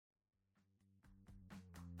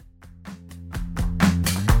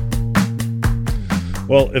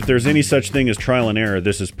Well, if there's any such thing as trial and error,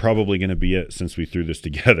 this is probably going to be it since we threw this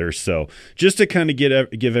together. So just to kind of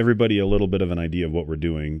give everybody a little bit of an idea of what we're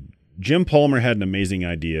doing, Jim Palmer had an amazing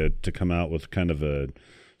idea to come out with kind of a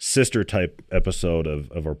sister type episode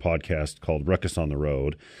of our podcast called Ruckus on the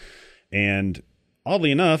Road. And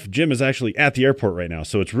oddly enough, Jim is actually at the airport right now.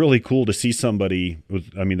 So it's really cool to see somebody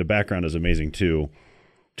with, I mean, the background is amazing too,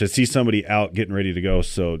 to see somebody out getting ready to go.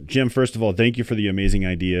 So Jim, first of all, thank you for the amazing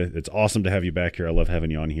idea. It's awesome to have you back here. I love having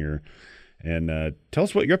you on here. And tell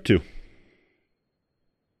us what you're up to.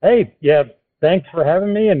 Hey, yeah, thanks for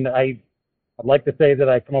having me. And I'd like to say that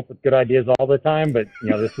I come up with good ideas all the time, but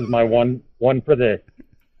this is my one for the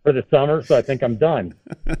summer, so I think I'm done.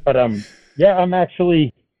 But yeah, I'm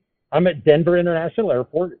at Denver International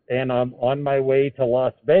Airport, and I'm on my way to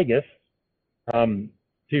Las Vegas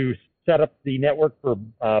to set up the network for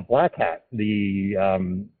Black Hat, the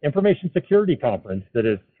information security conference that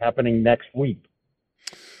is happening next week.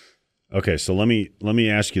 Okay, so let me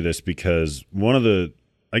ask you this, because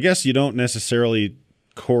I guess you don't necessarily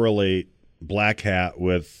correlate Black Hat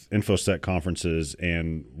with InfoSec conferences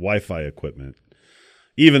and Wi-Fi equipment,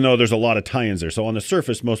 even though there's a lot of tie-ins there. So on the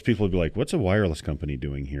surface, most people would be like, what's a wireless company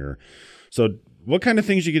doing here? So what kind of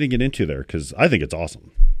things are you going to get into there? Because I think it's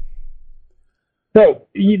awesome. So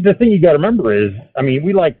the thing you got to remember is, I mean,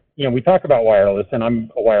 we talk about wireless, and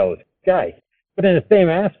I'm a wireless guy, but in the same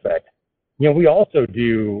aspect, we also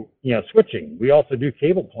do, switching. We also do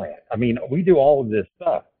cable plant. I mean, we do all of this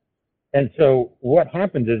stuff. And so what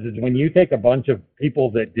happens is when you take a bunch of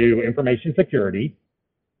people that do information security,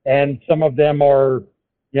 and some of them are,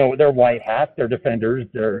 they're white hats, they're defenders,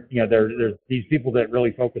 there's these people that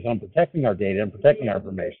really focus on protecting our data and protecting our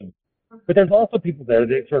information. But there's also people there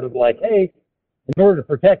that sort of like, hey, in order to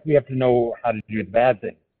protect, we have to know how to do the bad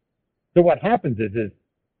thing. So what happens is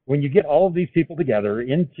when you get all of these people together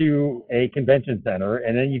into a convention center,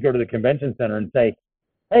 and then you go to the convention center and say,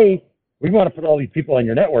 hey, we want to put all these people on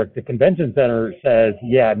your network, the convention center says,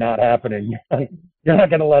 yeah, not happening. You're not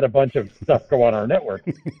going to let a bunch of stuff go on our network.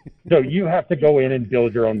 So you have to go in and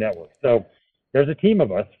build your own network. So there's a team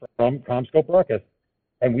of us from CommScope Ruckus,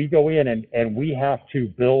 and we go in and we have to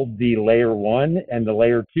build the layer 1 and the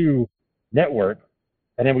layer 2 network.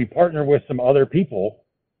 And then we partner with some other people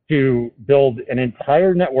to build an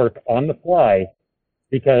entire network on the fly,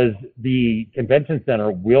 because the convention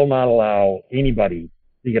center will not allow anybody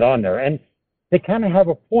to get on there. And they kind of have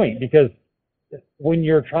a point, because when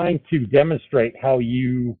you're trying to demonstrate how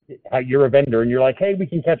you're a vendor and you're like, hey, we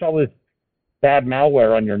can catch all this bad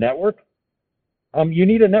malware on your network, you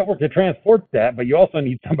need a network to transport that, but you also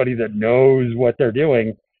need somebody that knows what they're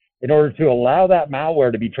doing in order to allow that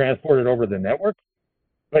malware to be transported over the network,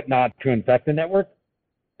 but not to infect the network,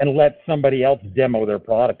 and let somebody else demo their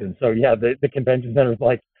product. And so, yeah, the convention center is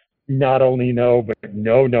like, not only no, but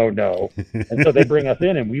no. And so they bring us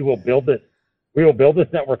in, and we will build this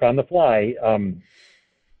network on the fly,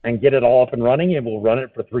 and get it all up and running, and we'll run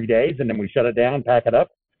it for 3 days, and then we shut it down, pack it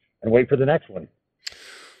up, and wait for the next one.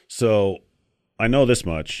 So I know this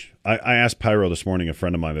much. I asked Pyro this morning, a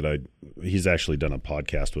friend of mine he's actually done a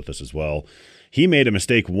podcast with us as well. He made a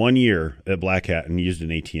mistake 1 year at Black Hat and used an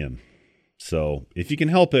ATM. So if you can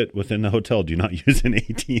help it within the hotel, do not use an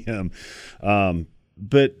ATM.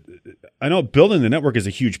 But I know building the network is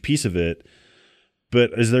a huge piece of it,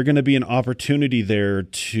 but is there going to be an opportunity there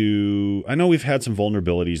I know we've had some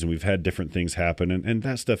vulnerabilities and we've had different things happen, and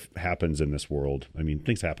that stuff happens in this world. I mean,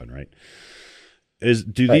 things happen, right?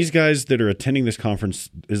 These guys that are attending this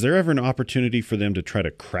conference, is there ever an opportunity for them to try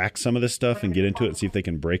to crack some of this stuff and get into it and see if they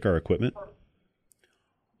can break our equipment?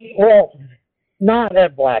 Well, not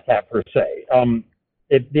at Black Hat per se.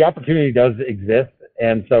 The opportunity does exist,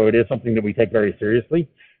 and so it is something that we take very seriously.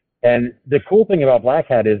 And the cool thing about Black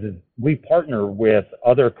Hat is we partner with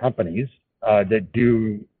other companies that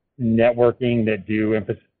do networking, that do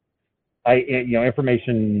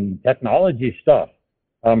information technology stuff.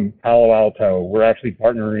 Palo Alto, we're actually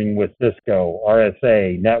partnering with Cisco,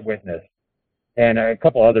 RSA, NetWitness, and a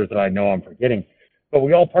couple others that I know I'm forgetting. But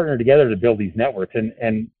we all partner together to build these networks.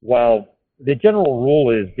 And while the general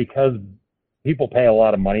rule is, because people pay a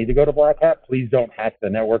lot of money to go to Black Hat, please don't hack the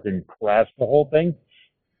network and crash the whole thing.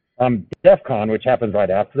 DEF CON, which happens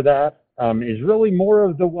right after that, is really more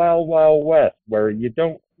of the wild, wild west, where you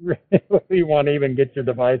don't really want to even get your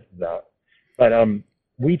devices out. But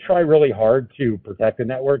we try really hard to protect the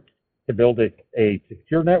network, to build a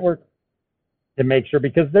secure network, to make sure,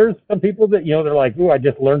 because there's some people that, they're like, ooh, I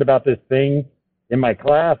just learned about this thing in my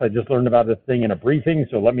class. I just learned about this thing in a briefing,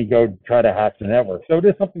 so let me go try to hack the network. So it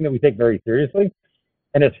is something that we take very seriously.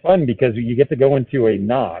 And it's fun because you get to go into a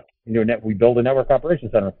NOC, we build a network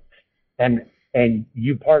operations center, and and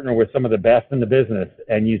you partner with some of the best in the business,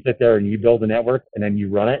 and you sit there and you build a network, and then you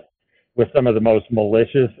run it with some of the most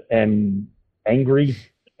malicious and angry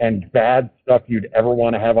and bad stuff you'd ever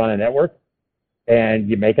want to have on a network, and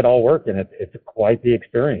you make it all work, and it's quite the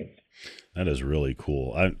experience. That is really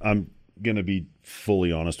cool. I'm going to be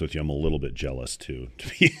fully honest with you. I'm a little bit jealous too,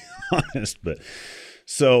 to be honest. But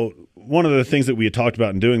so one of the things that we had talked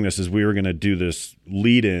about in doing this is we were going to do this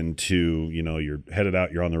lead in to, you're headed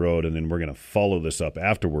out, you're on the road, and then we're going to follow this up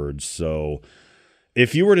afterwards. So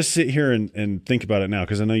if you were to sit here and think about it now,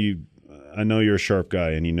 because I know you're a sharp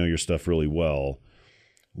guy and you know your stuff really well.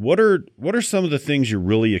 What are some of the things you're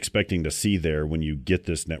really expecting to see there when you get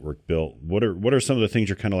this network built? What are some of the things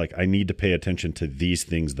you're kind of like, I need to pay attention to these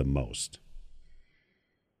things the most?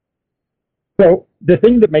 So the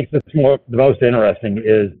thing that makes this the most interesting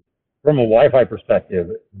is, from a Wi-Fi perspective,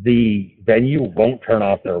 the venue won't turn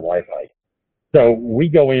off their Wi-Fi. So we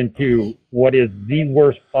go into what is the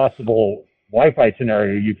worst possible Wi-Fi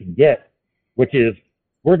scenario you can get, which is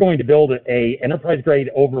we're going to build a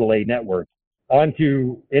enterprise-grade overlay network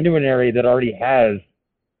into an area that already has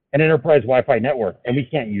an enterprise Wi-Fi network, and we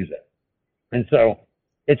can't use it. And so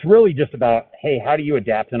it's really just about, hey, how do you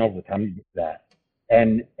adapt and overcome that?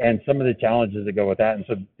 And some of the challenges that go with that. And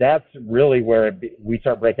so that's really where we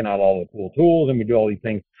start breaking out all the cool tools, and we do all these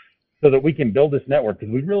things so that we can build this network,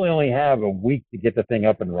 because we really only have a week to get the thing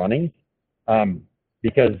up and running,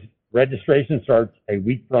 because registration starts a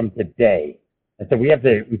week from today. And so we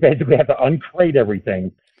basically have to uncrate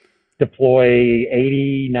everything, deploy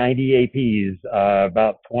 80, 90 APs,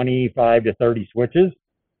 about 25 to 30 switches.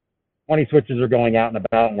 20 switches are going out and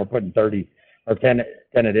about, and we're putting 30 or 10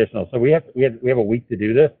 additional. So we have a week to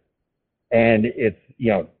do this, and it's,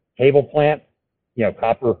 cable plant,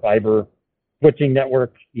 copper, fiber, switching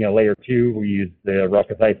network, layer 2. We use the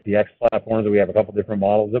Ruckus ICX platforms. We have a couple different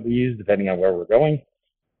models that we use depending on where we're going.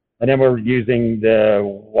 And then we're using the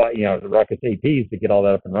Ruckus APs to get all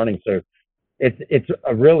that up and running. So it's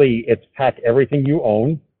pack everything you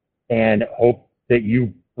own and hope that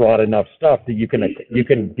you brought enough stuff that you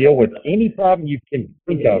can deal with any problem you can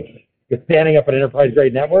think of with standing up an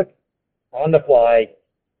enterprise-grade network on the fly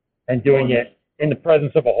and doing it in the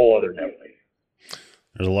presence of a whole other network.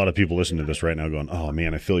 There's a lot of people listening to this right now going, "Oh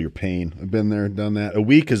man, I feel your pain. I've been there, done that." A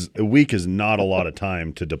week is not a lot of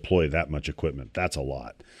time to deploy that much equipment. That's a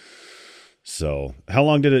lot. So, how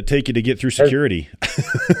long did it take you to get through security?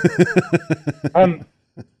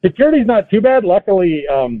 Security's not too bad. Luckily,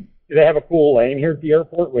 they have a cool lane here at the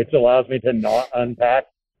airport, which allows me to not unpack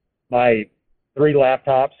my 3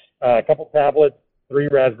 laptops, a couple tablets, 3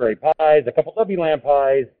 Raspberry Pis, a couple WLAN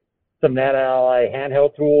Pis, some NetAlly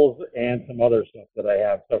handheld tools, and some other stuff that I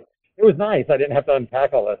have. So it was nice. I didn't have to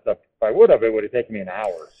unpack all that stuff. If I would have, it would have taken me an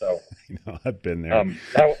hour. So I've been there.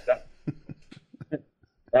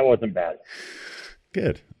 That wasn't bad.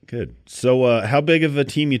 Good. So how big of a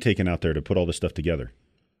team you taking out there to put all this stuff together?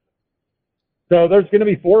 So there's going to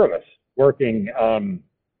be 4 of us working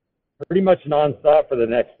pretty much nonstop for the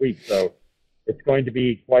next week. So it's going to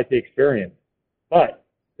be quite the experience. But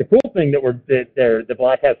the cool thing that the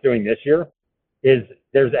Black Hat's doing this year is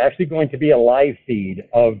there's actually going to be a live feed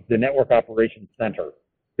of the Network Operations Center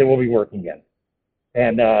that we'll be working in.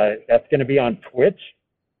 And that's going to be on Twitch.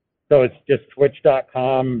 So it's just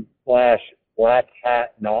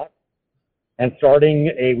twitch.com/blackhatnoc. And starting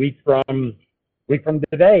a week from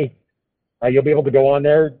today, you'll be able to go on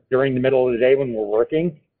there during the middle of the day when we're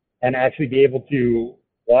working and actually be able to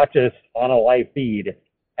watch us on a live feed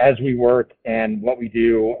as we work and what we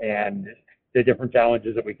do and the different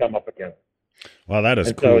challenges that we come up against. Wow, that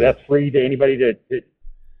is cool. So that's free to anybody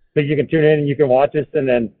so you can tune in and you can watch us. And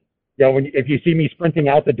then, if you see me sprinting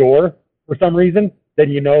out the door for some reason, then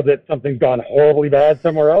you know that something's gone horribly bad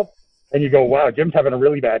somewhere else. And you go, wow, Jim's having a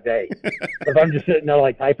really bad day. But if I'm just sitting there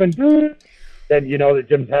like typing, then you know that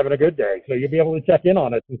Jim's having a good day. So you'll be able to check in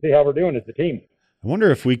on us and see how we're doing as a team. I wonder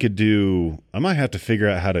if we could I might have to figure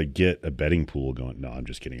out how to get a betting pool going. No, I'm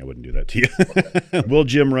just kidding. I wouldn't do that to you. Will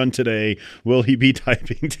Jim run today? Will he be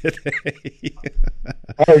typing today?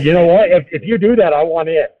 Oh, you know what? If you do that, I want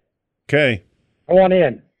in. Okay. I want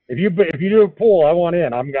in. If you do a pool, I want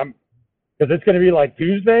in. I'm because it's going to be like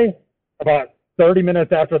Tuesday, about 30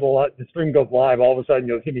 minutes after the stream goes live. All of a sudden,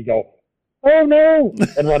 you'll see me go, "Oh no!"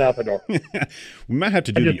 and run out the door. We might have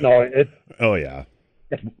to do. Oh yeah.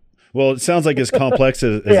 Well, it sounds like as complex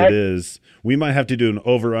as it is, we might have to do an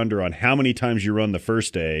over-under on how many times you run the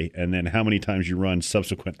first day and then how many times you run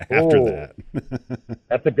subsequent after that.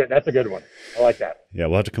 That's a good one. I like that. Yeah,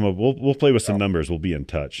 we'll have to come up. We'll play with some numbers. We'll be in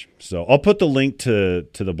touch. So I'll put the link to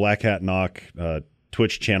the Black Hat Knock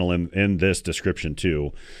Twitch channel in this description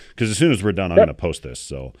too, because as soon as we're done, I'm going to post this.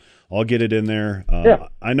 So I'll get it in there.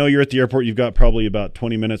 I know you're at the airport. You've got probably about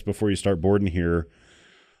 20 minutes before you start boarding here.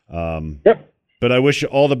 But I wish you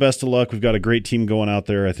all the best of luck. We've got a great team going out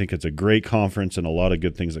there. I think it's a great conference and a lot of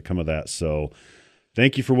good things that come of that. So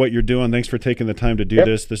thank you for what you're doing. Thanks for taking the time to do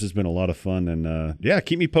this. This has been a lot of fun. And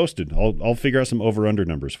keep me posted. I'll figure out some over-under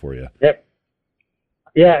numbers for you. Yep.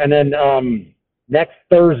 Yeah, and then next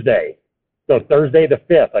Thursday, so Thursday the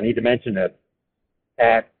 5th, I need to mention this,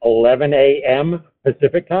 at 11 a.m.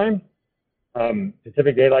 Pacific time,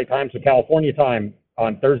 Pacific Daylight Time, so California time,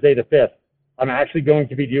 on Thursday the 5th, I'm actually going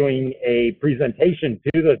to be doing a presentation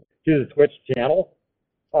to the Twitch channel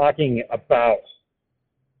talking about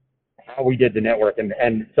how we did the network.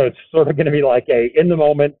 And so it's sort of going to be like in the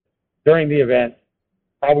moment, during the event,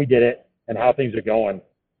 how we did it and how things are going.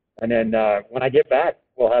 And then when I get back,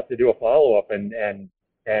 we'll have to do a follow-up and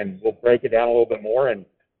we'll break it down a little bit more. And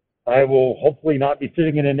I will hopefully not be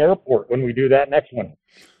sitting in an airport when we do that next one.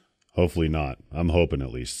 Hopefully not. I'm hoping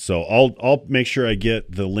at least. So I'll make sure I get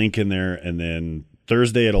the link in there, and then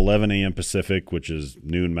Thursday at 11 a.m. Pacific, which is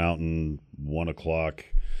noon Mountain, 2 o'clock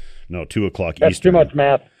Eastern. That's too much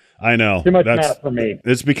math. I know. Too much math for me.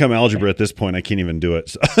 It's become algebra at this point. I can't even do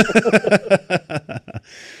it.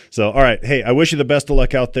 So, all right. Hey, I wish you the best of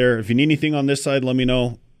luck out there. If you need anything on this side, let me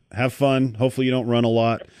know. Have fun. Hopefully you don't run a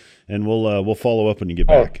lot, and we'll follow up when you get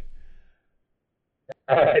back.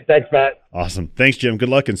 All right. Thanks, Matt. Awesome. Thanks, Jim. Good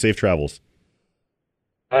luck and safe travels.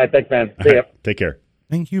 All right. Thanks, man. See ya. Take care.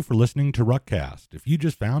 Thank you for listening to Ruckcast. If you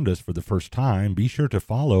just found us for the first time, be sure to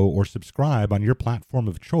follow or subscribe on your platform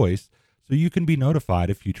of choice so you can be notified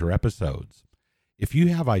of future episodes. If you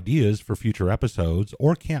have ideas for future episodes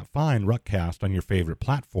or can't find Ruckcast on your favorite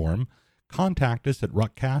platform, contact us at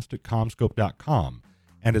ruckcast@comscope.com.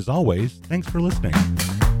 And as always, thanks for listening.